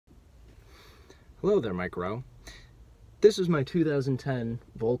Hello there, Mike Rowe. This is my 2010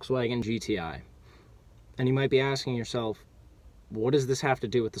 Volkswagen GTI. And you might be asking yourself, what does this have to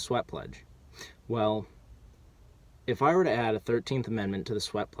do with the sweat pledge? Well, if I were to add a 13th Amendment to the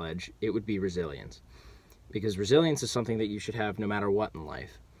sweat pledge, it would be resilience. Because resilience is something that you should have no matter what in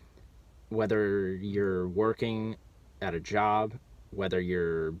life. Whether you're working at a job, whether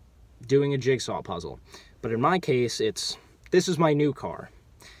you're doing a jigsaw puzzle. But in my case, this is my new car.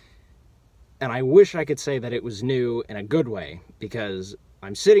 And I wish I could say that it was new in a good way, because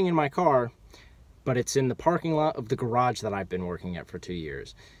I'm sitting in my car, but it's in the parking lot of the garage that I've been working at for 2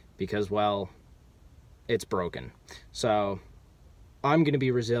 years, because, well, it's broken. So I'm going to be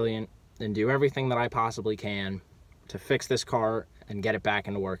resilient and do everything that I possibly can to fix this car and get it back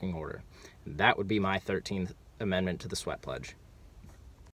into working order. That would be my 13th Amendment to the sweat pledge.